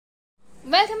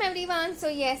Welcome everyone. So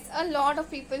yes, a lot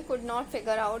of people could not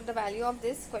figure out the value of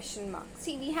this question mark.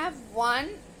 See, we have 1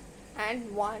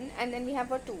 and 1 and then we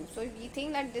have a 2. So we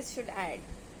think that this should add.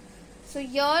 So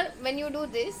here when you do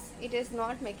this, it is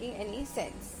not making any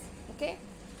sense. Okay.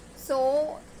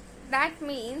 So that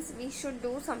means we should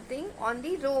do something on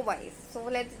the row wise. So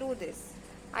let's do this.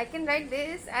 I can write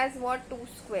this as what 2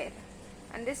 square.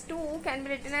 And this 2 can be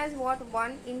written as what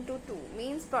 1 into 2.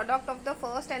 Means product of the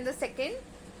first and the second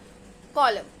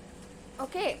column.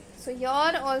 Okay, so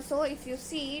here also if you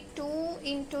see 2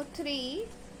 into 3,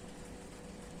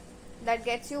 that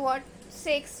gets you what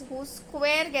 6, whose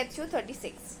square gets you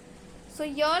 36. So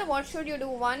here what should you do?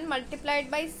 1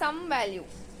 multiplied by some value,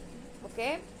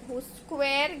 okay, whose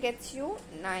square gets you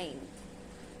 9.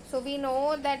 So we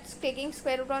know that taking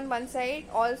square root on one side,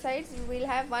 all sides, you will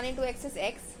have 1 into x is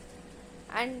x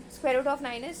and square root of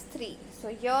 9 is 3. So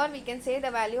here we can say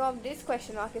the value of this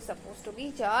question mark is supposed to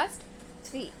be just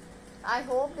 3. I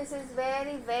hope this is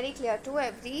very clear to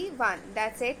everyone.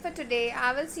 That's it for today.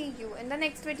 I will see you in the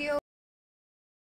next video.